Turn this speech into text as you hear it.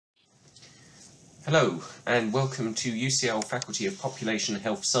Hello and welcome to UCL Faculty of Population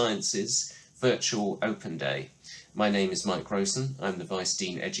Health Sciences Virtual Open Day. My name is Mike Rowson. I'm the Vice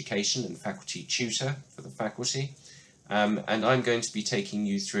Dean Education and Faculty Tutor for the faculty, and I'm going to be taking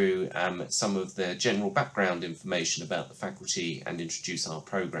you through some of the general background information about the faculty and introduce our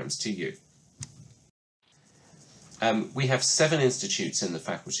programs to you. We have 7 institutes in the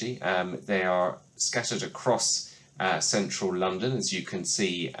faculty. They are scattered across central London, as you can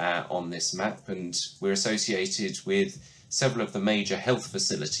see on this map, and we're associated with several of the major health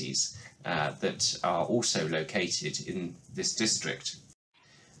facilities that are also located in this district.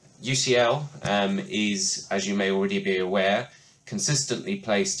 UCL is, as you may already be aware, consistently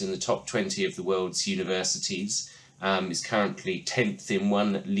placed in the top 20 of the world's universities, is currently 10th in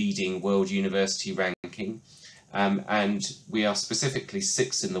one leading world university ranking. And we are specifically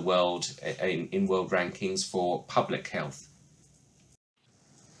 6th in the world in world rankings for public health.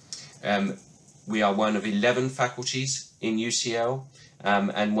 We are one of 11 faculties in UCL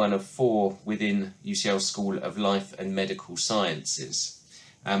and one of 4 within UCL School of Life and Medical Sciences.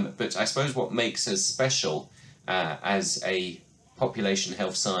 But I suppose what makes us special as a population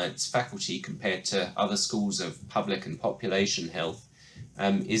health science faculty compared to other schools of public and population health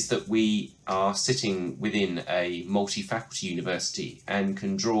is that we are sitting within a multi-faculty university and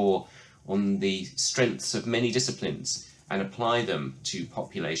can draw on the strengths of many disciplines and apply them to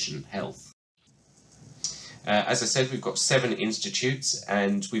population health. As I said, we've got 7 institutes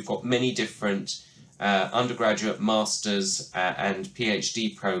and we've got many different undergraduate, masters and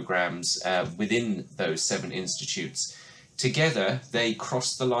PhD programs within those 7 institutes. Together they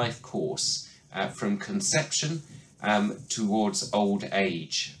cross the life course from conception towards old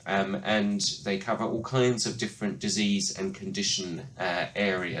age, and they cover all kinds of different disease and condition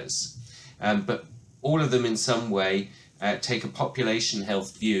areas, but all of them in some way take a population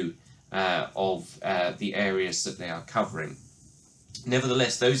health view of the areas that they are covering.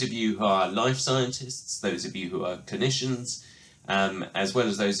 Nevertheless, those of you who are life scientists, those of you who are clinicians, as well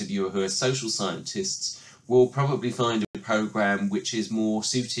as those of you who are social scientists, will probably find a program which is more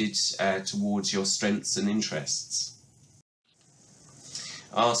suited towards your strengths and interests.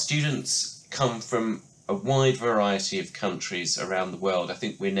 Our students come from a wide variety of countries around the world. I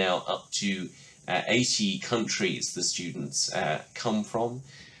think we're now up to 80 countries the students come from.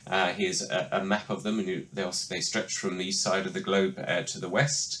 Here's a map of them, and they stretch from the east side of the globe to the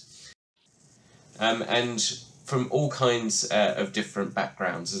west. And from all kinds of different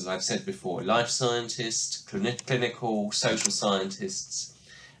backgrounds, as I've said before, life scientists, clinical, social scientists.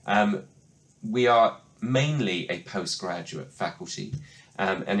 We are mainly a postgraduate faculty,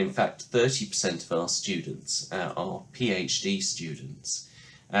 and in fact 30% of our students are PhD students.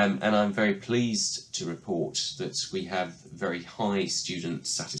 And I'm very pleased to report that we have very high student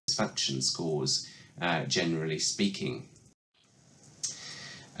satisfaction scores, generally speaking.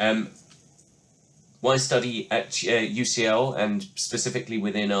 Why study at UCL and specifically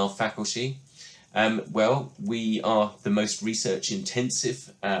within our faculty? Well, we are the most research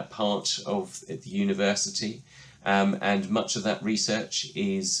intensive part of the university, and much of that research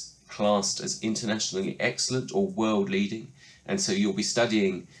is classed as internationally excellent or world leading, and so you'll be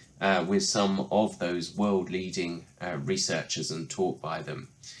studying with some of those world leading researchers and taught by them.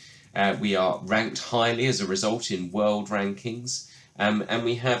 We are ranked highly as a result in world rankings. And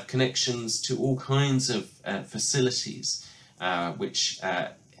we have connections to all kinds of facilities which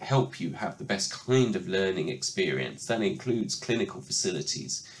help you have the best kind of learning experience. That includes clinical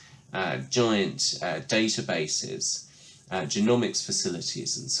facilities, giant databases, genomics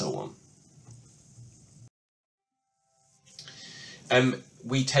facilities, and so on.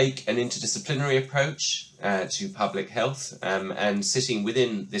 We take an interdisciplinary approach to public health, and sitting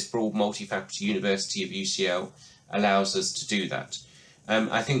within this broad multi-faculty University of UCL allows us to do that.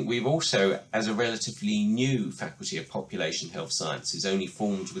 I think we've also, as a relatively new faculty of population health sciences, only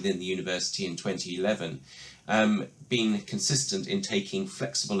formed within the university in 2011, been consistent in taking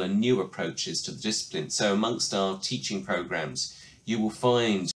flexible and new approaches to the discipline. So amongst our teaching programs, you will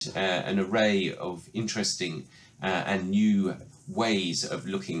find an array of interesting and new ways of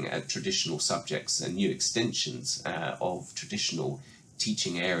looking at traditional subjects and new extensions of traditional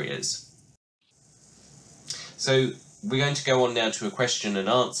teaching areas. So we're going to go on now to a question and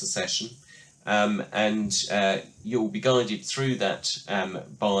answer session, and you'll be guided through that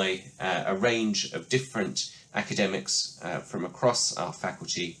by a range of different academics from across our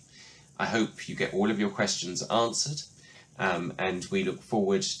faculty. I hope you get all of your questions answered, and we look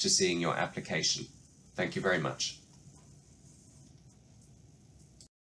forward to seeing your application. Thank you very much.